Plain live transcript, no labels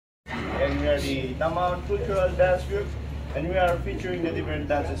and we are the Tam-awan cultural dance group, and we are featuring the different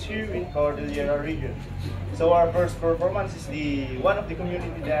dances here in Cordillera region. So our first performance is the one of the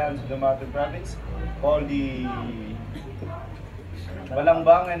community dance of the Mountain Province called the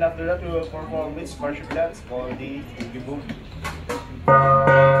Balangbang, and after that we will perform its worship dance called the Igurot.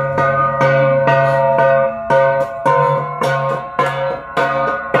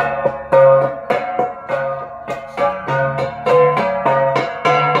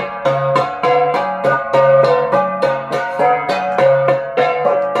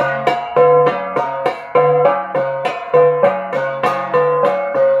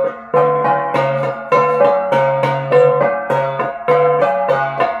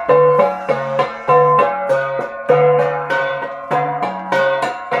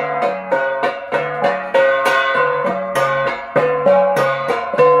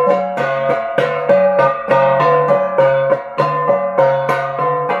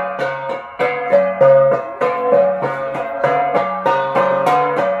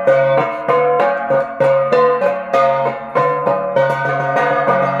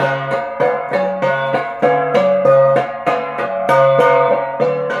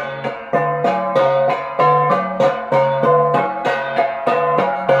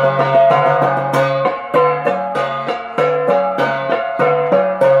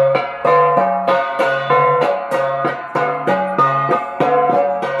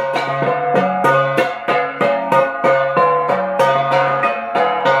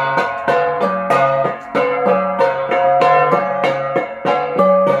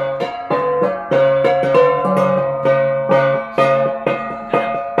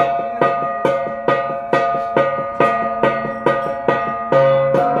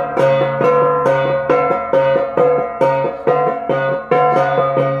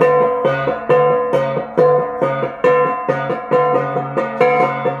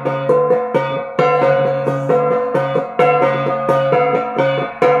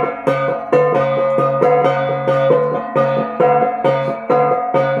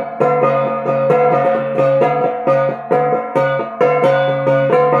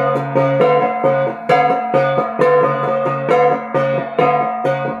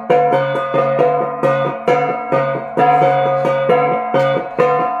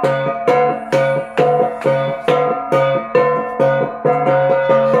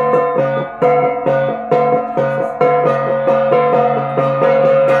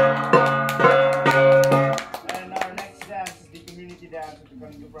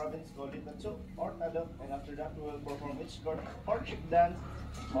 Province called it Tatsuk or Tadok, and after that we will perform its courtship dance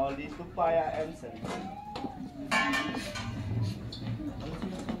called the Tupaya and Sen.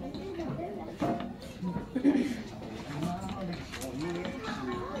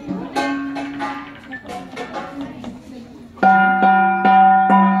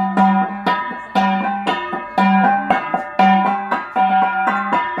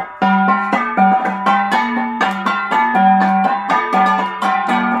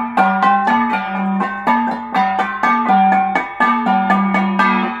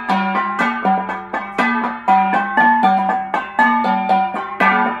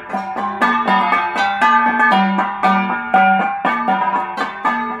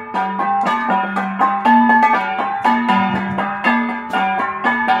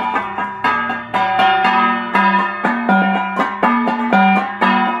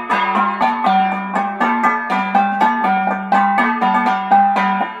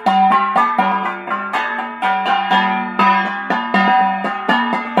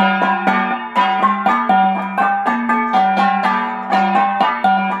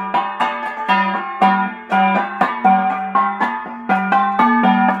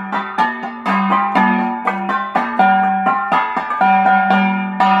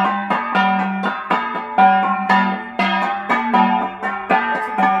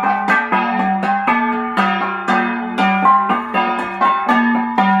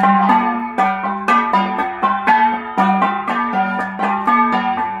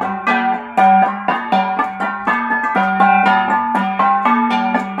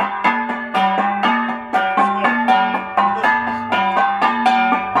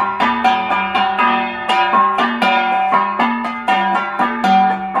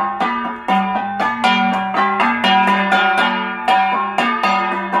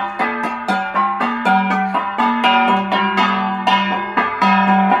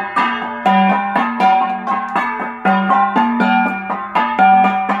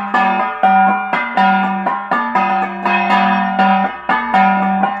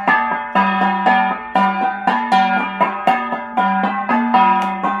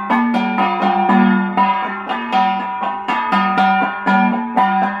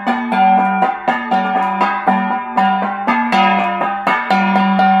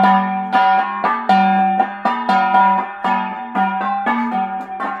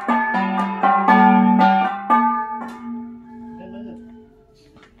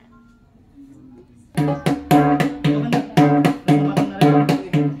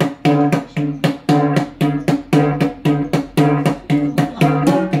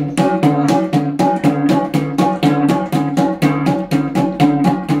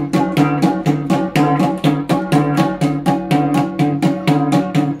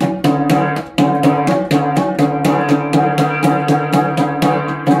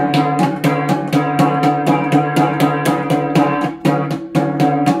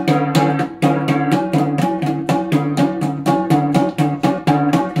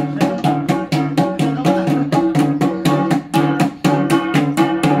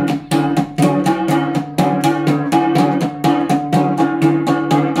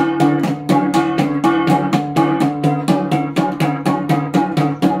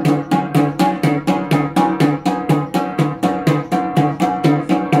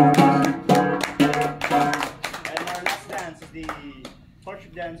 The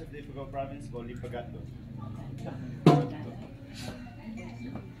courtship dance of the Ifugao province called Ipagato.